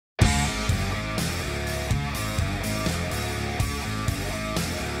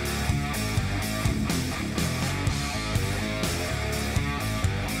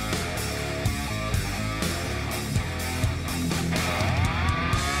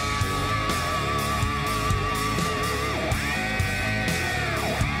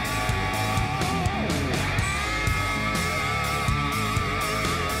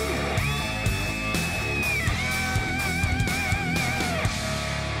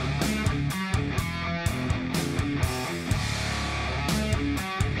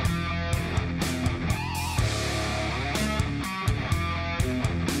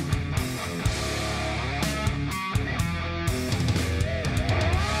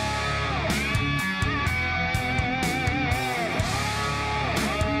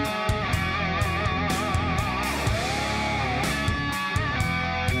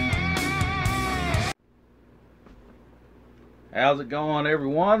How's it going,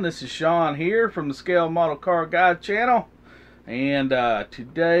 everyone? This is Sean here from the Scale Model Car Guide channel, and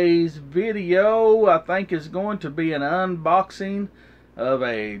today's video I think is going to be an unboxing of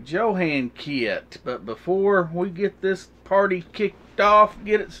a Johan kit. But before we get this party kicked off,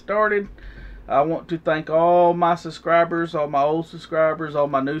 get it started, I want to thank all my subscribers, all my old subscribers, all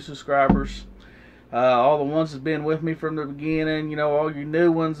my new subscribers, all the ones that's been with me from the beginning, you know, all you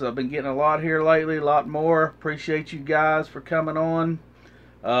new ones. I've been getting a lot here lately, a lot more. Appreciate you guys for coming on.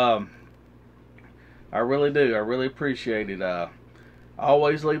 I really do. I really appreciate it.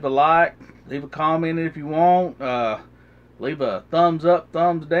 Always leave a like, leave a comment if you want. Leave a thumbs up,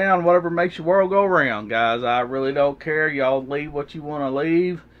 thumbs down, whatever makes your world go round, guys. I really don't care. Y'all leave what you want to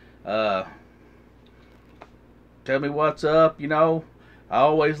leave. Tell me what's up, you know. I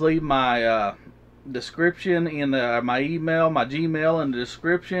always leave my description in my email, my Gmail in the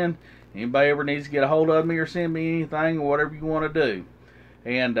description. Anybody ever needs to get a hold of me or send me anything or whatever you want to do.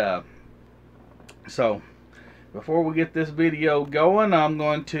 And so before we get this video going, I'm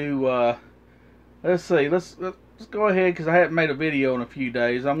going to let's see, let's go ahead, because I haven't made a video in a few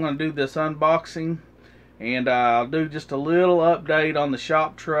days. I'm going to do this unboxing, and I'll do just a little update on the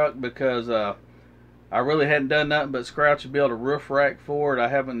shop truck, because I really hadn't done nothing but scratch and build a roof rack for it. I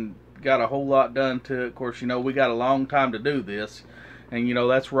haven't got a whole lot done to it. Of course, you know, we got a long time to do this, and you know,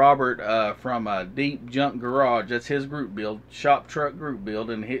 that's Robert from Deep Junk Garage. That's his group build, shop truck group build,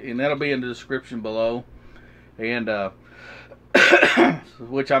 and that'll be in the description below. And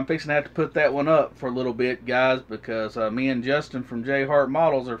which I'm fixing to have to put that one up for a little bit, guys, because me and Justin from J Hart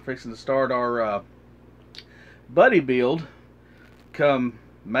Models are fixing to start our buddy build come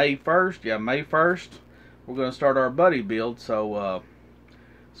May 1st. Yeah, May 1st we're going to start our buddy build. So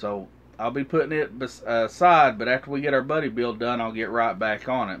so I'll be putting it aside, but after we get our buddy build done, I'll get right back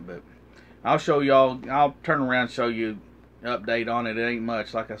on it. But I'll show y'all, I'll turn around and show you an update on it. It ain't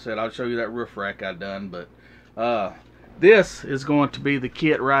much. Like I said, I'll show you that roof rack I done. But this is going to be the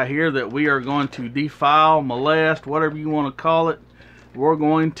kit right here that we are going to defile, molest, whatever you want to call it. We're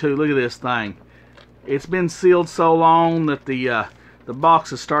going to, look at this thing. It's been sealed so long that the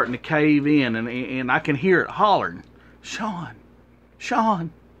box is starting to cave in, and I can hear it hollering, Sean,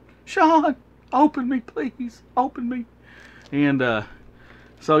 Sean, Sean, open me, please, open me. And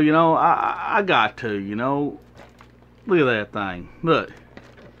so, you know, I got to, you know, look at that thing. Look.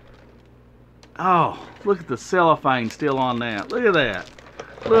 Oh, look at the cellophane still on that. Look at that.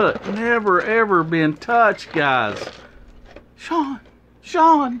 Look, never ever been touched, guys. Sean,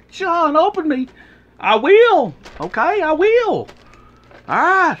 Sean, Sean, open me. I will. Okay, I will.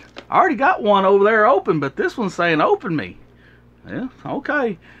 Alright, I already got one over there open, but this one's saying open me. Yeah,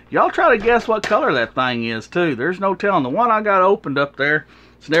 okay. Y'all try to guess what color that thing is, too. There's no telling. The one I got opened up there,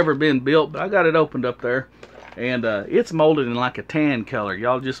 it's never been built, but I got it opened up there. And it's molded in like a tan color.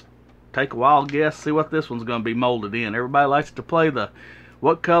 Y'all just take a wild guess, see what this one's going to be molded in. Everybody likes to play the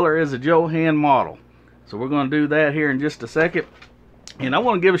what color is a Johan model. So we're going to do that here in just a second. And I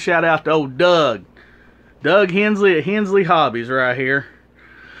want to give a shout out to old Doug. Doug Hensley at Hensley Hobbies right here.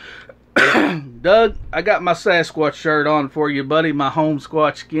 Doug, I got my Sasquatch shirt on for you, buddy. My home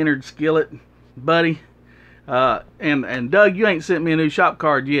Squatch Skinner skillet, buddy. And Doug, you ain't sent me a new shop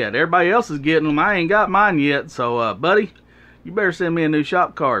card yet. Everybody else is getting them. I ain't got mine yet. So, buddy, you better send me a new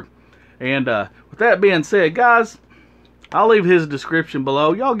shop card. And with that being said, guys, I'll leave his description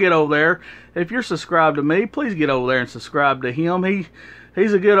below. Y'all get over there. If you're subscribed to me, please get over there and subscribe to him.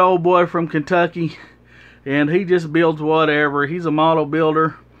 He's a good old boy from Kentucky, and he just builds whatever. He's a model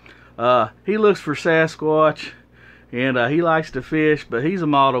builder. He looks for Sasquatch, and he likes to fish, but he's a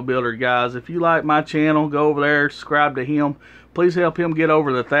model builder, guys. If you like my channel, go over there, subscribe to him. Please help him get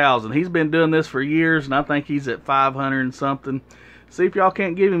over the 1,000. He's been doing this for years, and I think he's at 500 and something. See if y'all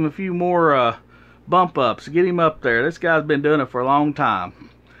can't give him a few more bump ups. Get him up there. This guy's been doing it for a long time.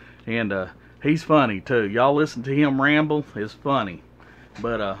 And he's funny too. Y'all listen to him ramble. It's funny.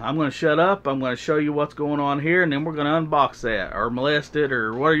 But I'm going to shut up. I'm going to show you what's going on here, and then we're going to unbox that, or molest it,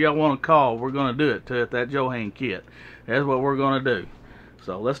 or whatever y'all want to call. We're going to do it to that Johan kit. That's what we're going to do.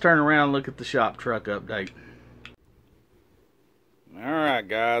 So let's turn around and look at the shop truck update. Alright,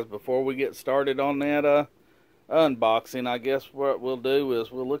 guys, before we get started on that unboxing, I guess what we'll do is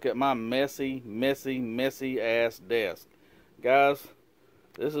we'll look at my messy ass desk. Guys,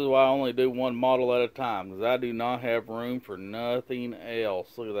 this is why I only do one model at a time, because I do not have room for nothing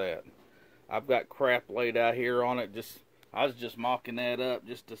else. Look at that. I've got crap laid out here on it. I was just mocking that up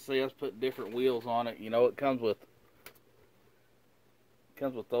just to see us put different wheels on it. You know, it comes with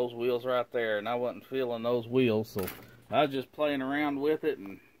those wheels right there, and I wasn't feeling those wheels, so I was just playing around with it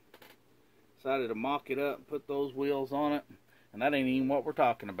and decided to mock it up and put those wheels on it. And that ain't even what we're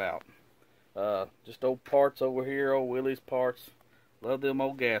talking about. Just old parts over here, old Willie's parts. Love them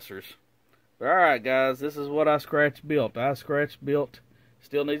old gassers. But alright guys, this is what I scratch built. I scratch built,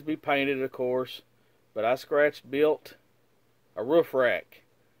 still needs to be painted of course, but I scratch built a roof rack.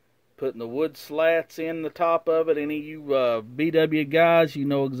 Putting the wood slats in the top of it. Any of you BW guys, you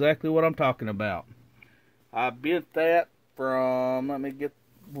know exactly what I'm talking about. I bent that from, let me get,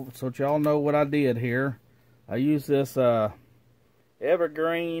 so y'all know what I did here. I used this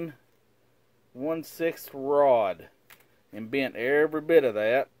evergreen 1/6 rod and bent every bit of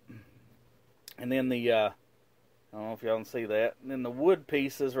that. And then the, I don't know if y'all can see that. And then the wood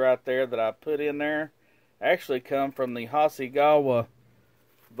pieces right there that I put in there actually come from the Hasegawa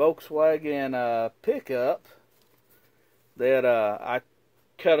Volkswagen pickup that I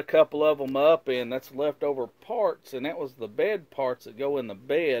cut a couple of them up, and that's leftover parts, and that was the bed parts that go in the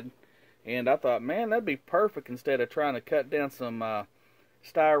bed. And I thought, man, that'd be perfect instead of trying to cut down some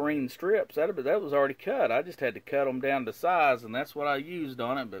styrene strips. That was already cut. I just had to cut them down to size, and that's what I used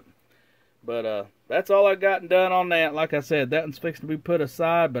on it. But that's all I got done on that. Like I said, that one's fixing to be put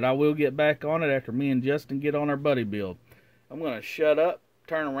aside, but I will get back on it after me and Justin get on our buddy build. I'm going to shut up,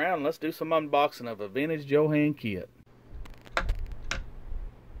 turn around, and let's do some unboxing of a vintage Johan kit.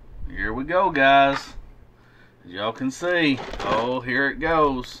 Here we go, guys. As y'all can see, oh, here it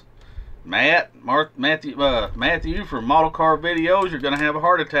goes. Matthew from Model Car Videos, you're going to have a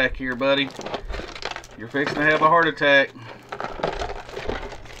heart attack here, buddy. You're fixing to have a heart attack.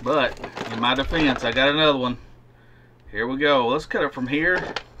 But, in my defense, I got another one. Here we go. Let's cut it from here.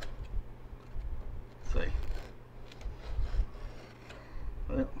 Let's see.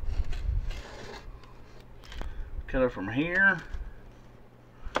 Well, cut it from here.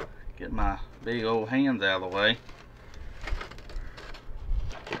 Get my big old hands out of the way.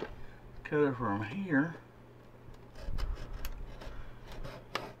 Cut it from here.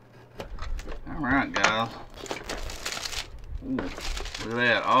 Alright, guys. Ooh, look at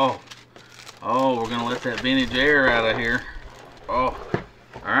that. Oh, we're going to let that vintage air out of here. Oh,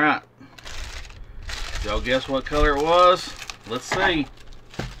 alright. Y'all guess what color it was? Let's see.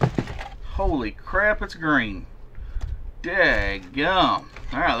 Holy crap, it's green. Daggum.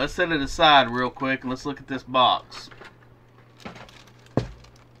 Alright, let's set it aside real quick and let's look at this box.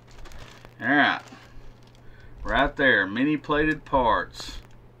 Alright. Right there, mini plated parts.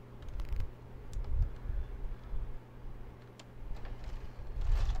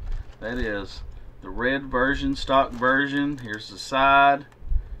 That is the red version, stock version. Here's the side.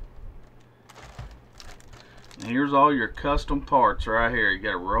 And here's all your custom parts right here. You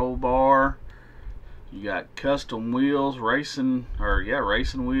got a roll bar. You got custom wheels, racing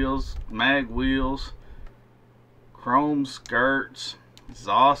wheels, mag wheels, chrome skirts,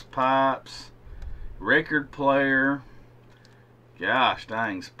 exhaust pipes, record player, gosh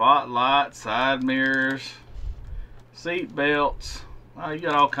dang, spotlight, side mirrors, seat belts. Oh, you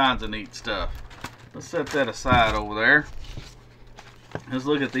got all kinds of neat stuff. Let's set that aside over there. Let's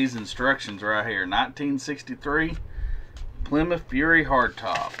look at these instructions right here. 1963 Plymouth Fury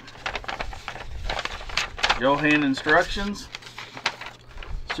hardtop. Johan instructions.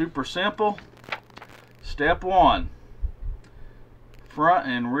 Super simple. Step 1. Front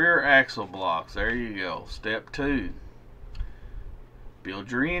and rear axle blocks. There you go. Step 2. Build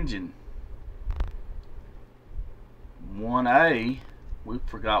your engine. 1A. We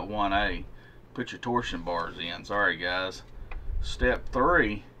forgot 1A. Put your torsion bars in. Sorry guys. Step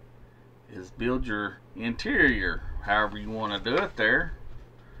 3 is build your interior. However you want to do it there.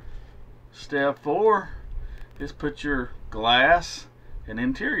 Step 4 is put your glass and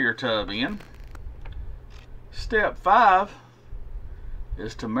interior tub in. Step 5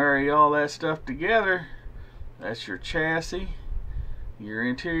 is to marry all that stuff together. That's your chassis, your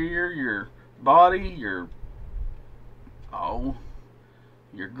interior, your body, your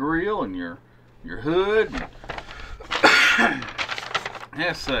grill, and your hood.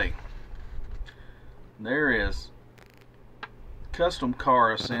 Let's see. There is custom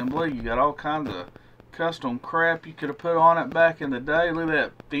car assembly. You got all kinds of custom crap you could have put on it back in the day. Look at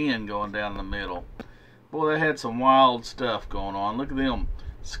that fin going down the middle. Boy, they had some wild stuff going on. Look at them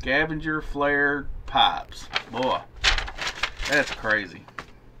scavenger flare pipes. Boy, that's crazy.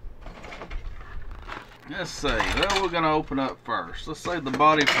 Let's see. What we're going to open up first. Let's save the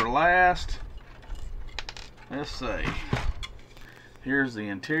body for last. Let's see. Here's the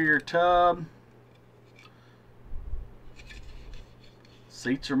interior tub.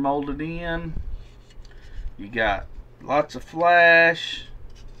 Seats are molded in. You got lots of flash.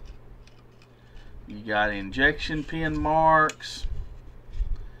 You got injection pin marks.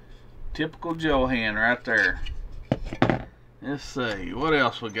 Typical Johan right there. Let's see, what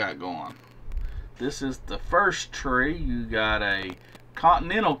else we got going? This is the first tree. You got a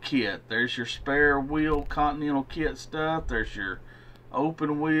Continental kit. There's your spare wheel Continental kit stuff. There's your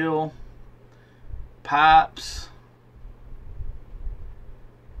open wheel, pipes.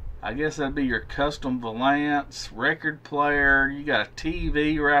 I guess that'd be your custom valance, record player. You got a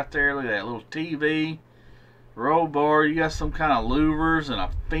TV right there. Look at that little TV. Roll bar. You got some kind of louvers and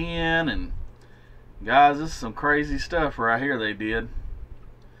a fin. And guys, this is some crazy stuff right here they did.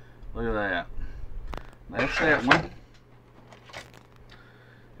 Look at that. That's that one.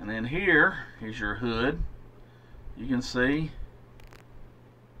 And then here is your hood. You can see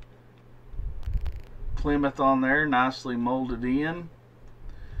Plymouth on there, nicely molded in.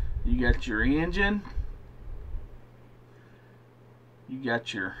 You got your engine. You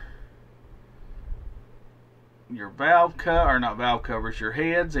got your valve cover, or not valve covers, your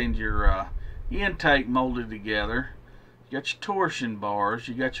heads and your intake molded together. You got your torsion bars.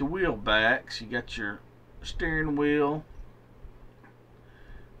 You got your wheel backs. You got your steering wheel.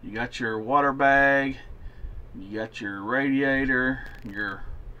 You got your water bag. You got your radiator, your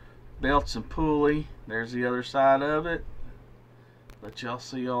belts and pulley. There's the other side of it. Let y'all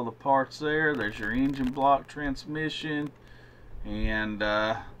see all the parts there. There's your engine block, transmission, and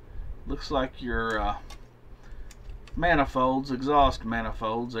looks like your manifolds, exhaust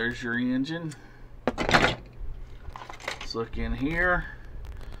manifolds. There's your engine. Let's look in here.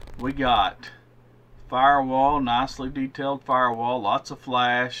 We got firewall, nicely detailed firewall, lots of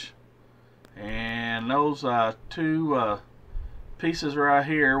flash, and those two pieces right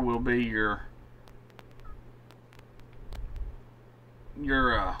here will be your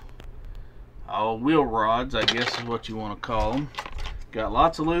wheel rods, I guess is what you want to call them. Got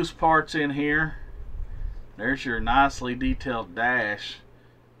lots of loose parts in here. There's your nicely detailed dash.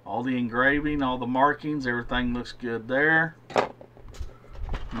 All the engraving, all the markings, everything looks good there. Let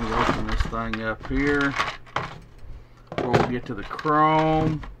me open this thing up here before we get to the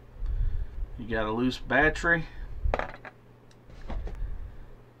chrome. You got a loose battery.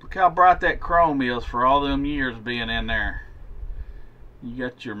 Look how bright that chrome is for all them years being in there. You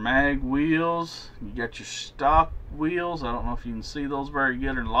got your mag wheels. You got your stock wheels. I don't know if you can see those very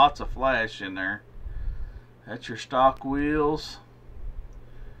good, and lots of flash in there. That's your stock wheels.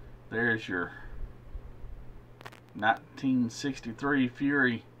 There's your 1963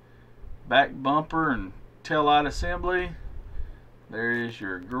 Fury back bumper and taillight assembly. There is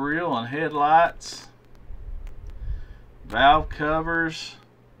your grille and headlights. Valve covers.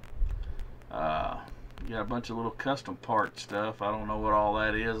 You got a bunch of little custom part stuff. I don't know what all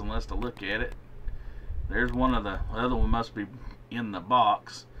that is unless to look at it. There's one of the other one must be in the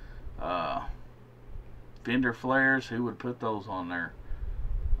box. Fender flares. Who would put those on there?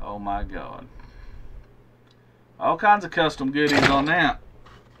 Oh my God. All kinds of custom goodies on that.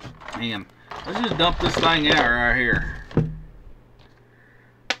 And let's just dump this thing out right here.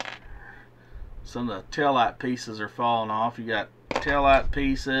 Some of the taillight pieces are falling off. You got taillight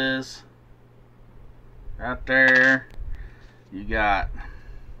pieces right there. You got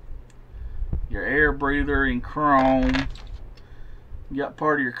your air breather in chrome. You got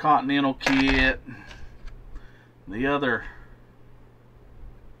part of your Continental kit. The other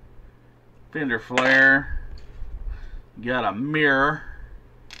fender flare. You got a mirror.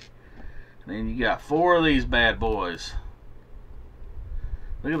 Then you got 4 of these bad boys.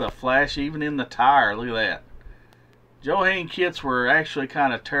 Look at the flash even in the tire. Look at that. Johann kits were actually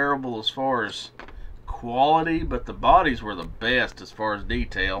kind of terrible as far as quality, but the bodies were the best as far as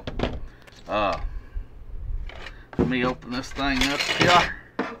detail. Let me open this thing up here.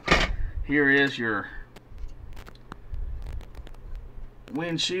 Here is your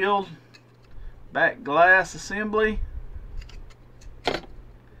windshield, back glass assembly.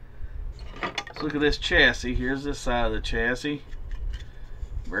 Let's look at this chassis. Here's this side of the chassis.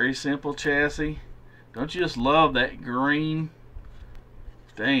 Very simple chassis. Don't you just love that green?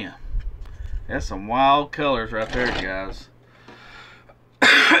 Damn. That's some wild colors right there, guys.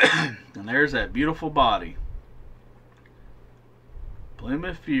 And there's that beautiful body.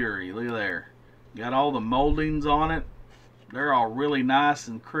 Plymouth Fury. Look at there. Got all the moldings on it. They're all really nice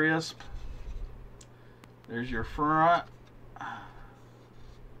and crisp. There's your front.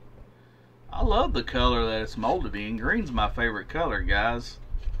 I love the color that it's molded in. Green's my favorite color, guys.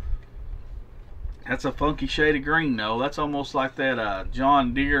 That's a funky shade of green, though. That's almost like that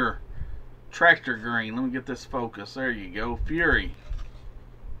John Deere tractor green. Let me get this focus. There you go. Fury.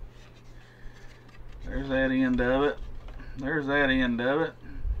 There's that end of it. There's that end of it.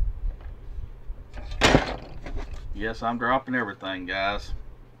 Yes, I'm dropping everything, guys.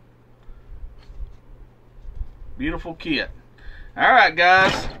 Beautiful kit. Alright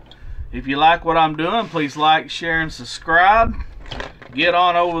guys, if you like what I'm doing, please like, share, and subscribe. Get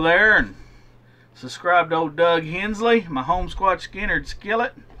on over there and subscribe to old Doug Hensley, my home squatch Skinner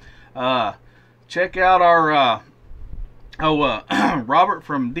skillet. Check out our Robert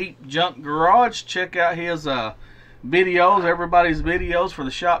from Deep Junk Garage. Check out his videos, everybody's videos for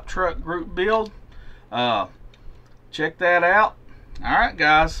the shop truck group build. Check that out. Alright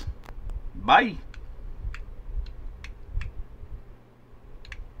guys, bye.